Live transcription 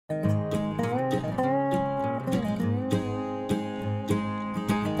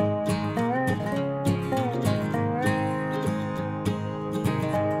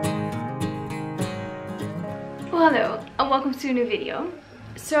to a new video.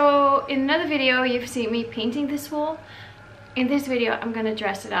 So in another video you've seen me painting this wall. In this video I'm gonna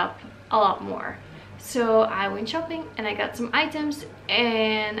dress it up a lot more. So I went shopping and I got some items,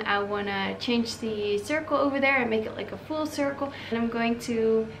 and I want to change the circle over there and make it like a full circle. And I'm going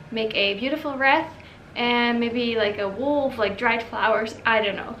to make a beautiful wreath and maybe like a wall of like dried flowers. I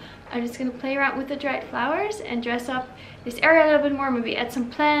don't know. I'm just gonna play around with the dried flowers and dress up this area a little bit more, maybe add some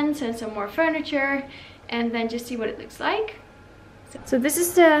plants and some more furniture, and then just see what it looks like. So this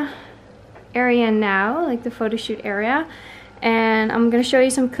is the area now, like the photo shoot area. And I'm gonna show you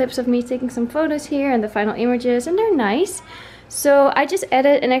some clips of me taking some photos here and the final images, and they're nice. So I just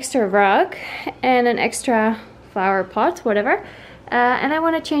added an extra rug and an extra flower pot, whatever. And I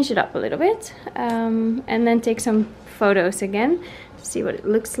want to change it up a little bit, and then take some photos again to see what it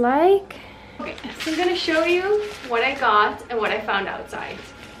looks like. Okay, so I'm gonna show you what I got and what I found outside.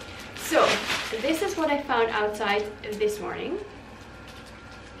 So this is what I found outside this morning.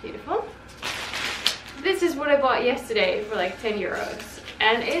 Beautiful. This is what I bought yesterday for like 10 euros,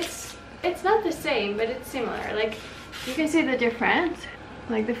 and it's not the same, but it's similar. Like you can see the difference.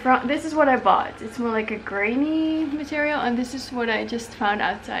 Like the front, this is what I bought. It's more like a grainy material, and this is what I just found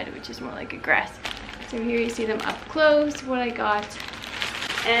outside, which is more like a grass. So here you see them up close, what I got.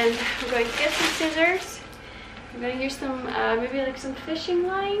 And I'm going to get some scissors. I'm going to use some, maybe like some fishing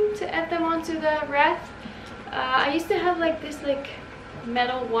line to add them onto the wreath. I used to have like this like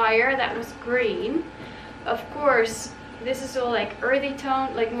metal wire that was green. Of course, this is all like earthy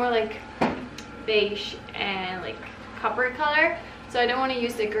tone, like more like beige and like copper color. So I don't want to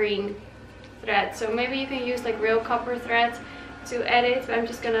use the green thread. So maybe you can use like real copper thread to add it. But I'm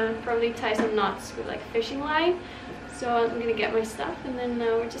just gonna probably tie some knots with like fishing line. So I'm gonna get my stuff, and then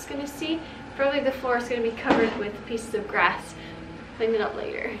we're just gonna see. Probably the floor is gonna be covered with pieces of grass. Clean it up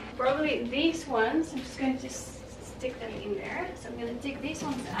later. Probably these ones, I'm just going to stick them in there. So I'm gonna take these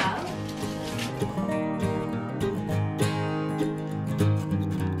ones out.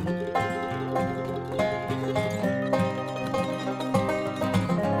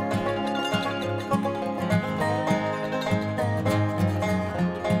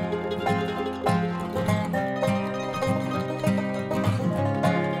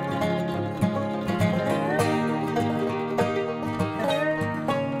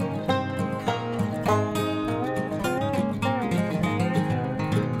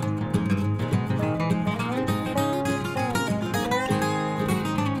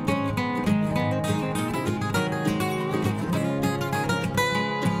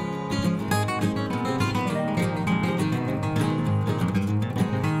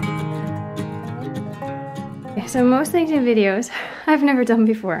 So most things in videos I've never done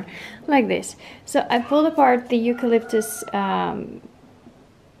before, like this. So I pulled apart the eucalyptus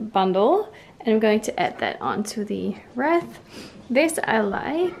bundle, and I'm going to add that onto the wreath. This I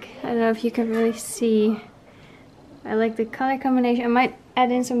like. I don't know if you can really see. I like the color combination. I might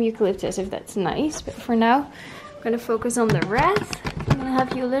add in some eucalyptus if that's nice, but for now I'm going to focus on the wreath. I'm going to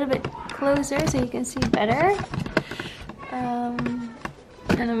have you a little bit closer so you can see better.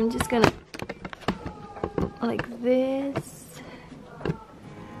 And I'm just going to like this.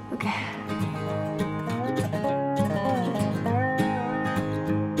 Okay.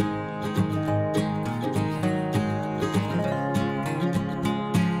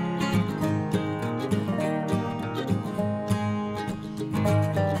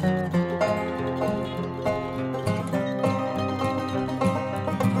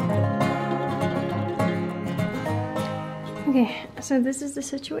 Okay, so this is the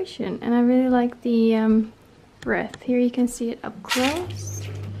situation, and I really like the wreath. Here you can see it up close.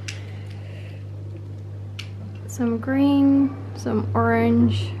 Some green, some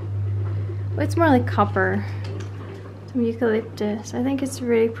orange. Well, it's more like copper. Some eucalyptus. I think it's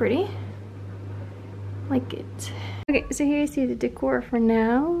really pretty. Like it. Okay, so here you see the decor for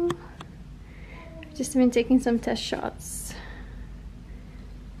now. I've just been taking some test shots.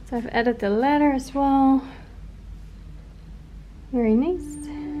 So I've added the ladder as well. Very nice.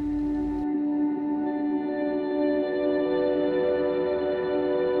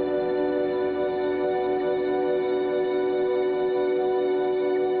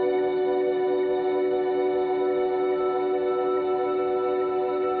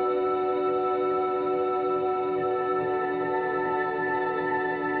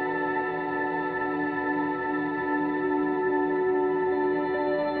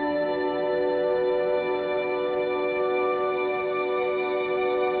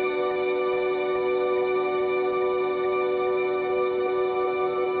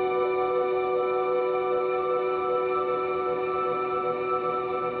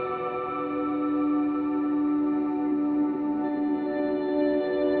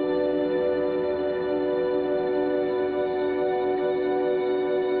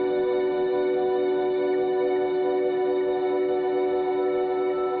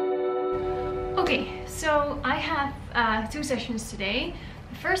 two sessions today.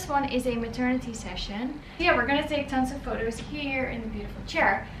 The first one is a maternity session. Yeah, we're gonna take tons of photos here in the beautiful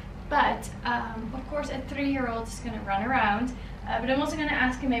chair, but of course a 3-year-old is gonna run around, but I'm also gonna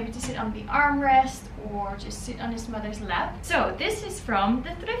ask him maybe to sit on the armrest or just sit on his mother's lap. So this is from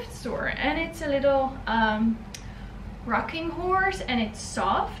the thrift store, and it's a little rocking horse, and it's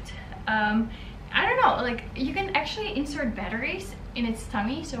soft. I don't know, like you can actually insert batteries in its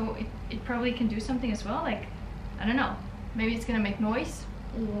tummy, so it probably can do something as well. Like, I don't know, maybe it's gonna make noise,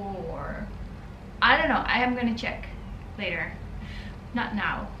 or I don't know. I am gonna check later, not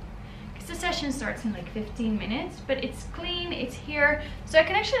now, because the session starts in like 15 minutes. But it's clean, it's here, so I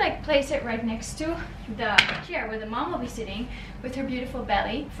can actually like place it right next to the chair where the mom will be sitting with her beautiful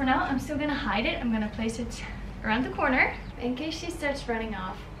belly. For now, I'm still gonna hide it. I'm gonna place it around the corner in case she starts running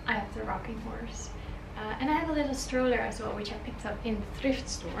off. I have the rocking horse, and I have a little stroller as well, which I picked up in the thrift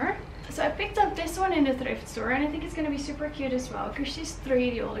store. So I picked up this one in the thrift store, and I think it's gonna be super cute as well, because she's 3,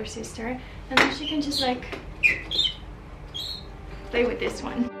 the older sister, and then she can just like play with this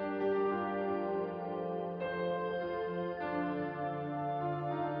one.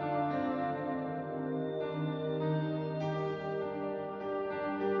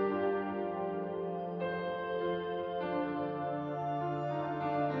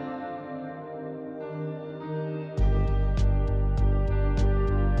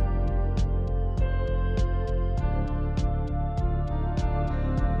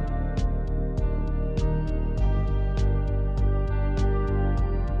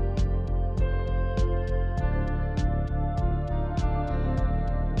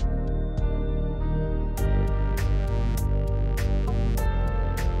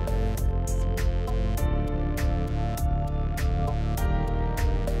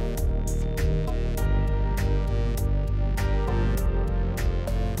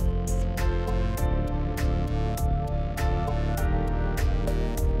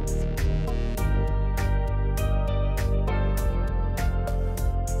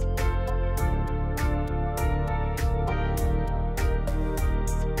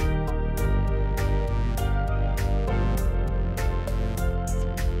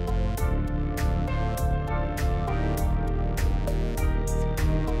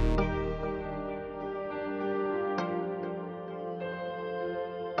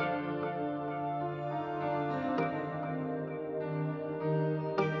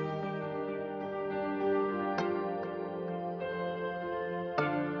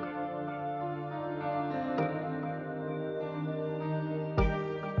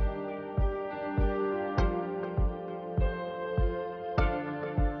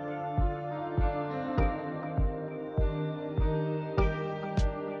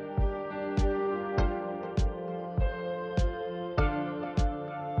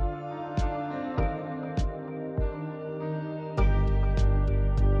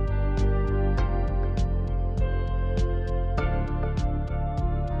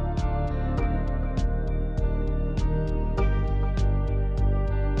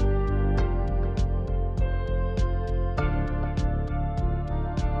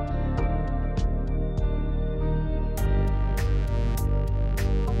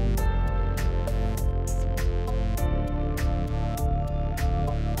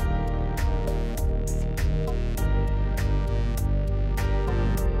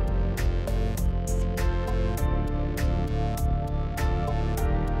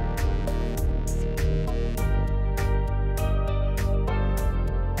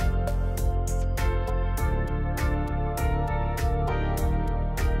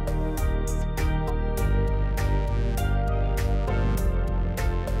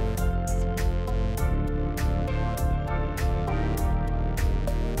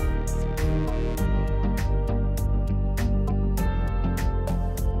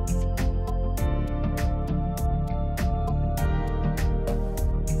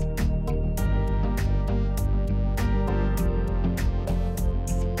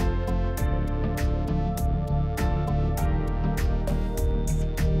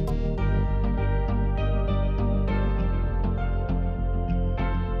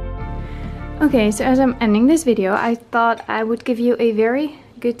 Okay, so as I'm ending this video, I thought I would give you a very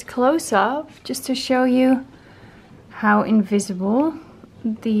good close-up just to show you how invisible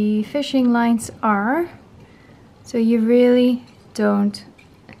the fishing lines are. So you really don't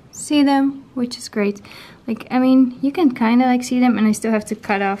see them, which is great. Like, I mean, you can kind of like see them, and I still have to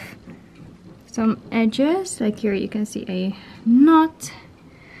cut off some edges. Like here you can see a knot.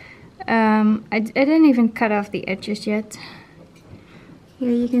 I didn't even cut off the edges yet.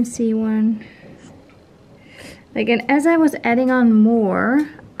 Here you can see one. Like, and as I was adding on more,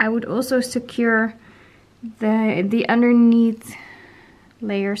 I would also secure the underneath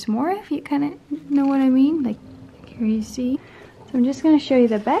layers more, if you kind of know what I mean. Like here you see. So I'm just gonna show you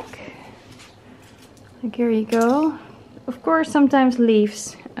the back. Like here you go. Of course sometimes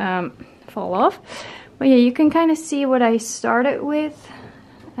leaves fall off, but yeah, you can kind of see what I started with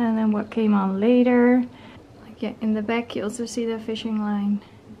and then what came on later. Like yeah, in the back you also see the fishing line.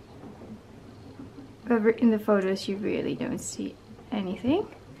 But in the photos you really don't see anything.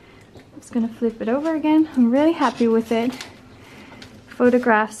 I'm just gonna flip it over again. I'm really happy with it.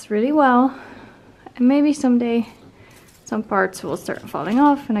 Photographs really well, and maybe someday some parts will start falling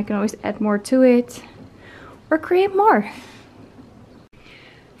off and I can always add more to it or create more.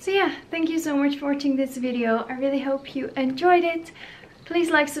 So yeah, thank you so much for watching this video. I really hope you enjoyed it. Please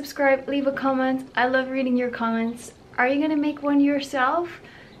like, subscribe, leave a comment. I love reading your comments. Are you gonna make one yourself?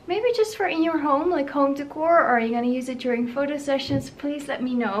 Maybe just for in your home, like home decor, or are you gonna use it during photo sessions? Please let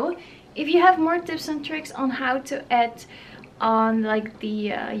me know. If you have more tips and tricks on how to add on like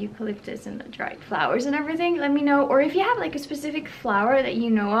the eucalyptus and the dried flowers and everything, let me know. Or if you have like a specific flower that you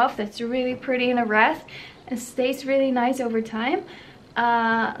know of that's really pretty in a wreath and stays really nice over time,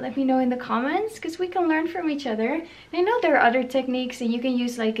 let me know in the comments, because we can learn from each other. And I know there are other techniques, and you can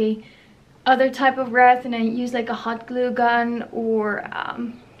use like a other type of wreath and then use like a hot glue gun or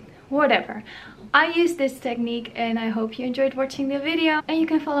whatever. I use this technique, and I hope you enjoyed watching the video. And you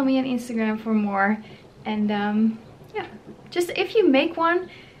can follow me on Instagram for more. And yeah, just if you make one,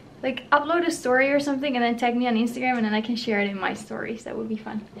 like upload a story or something and then tag me on Instagram, and then I can share it in my stories. That would be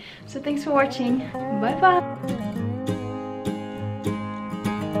fun. So thanks for watching. Bye bye.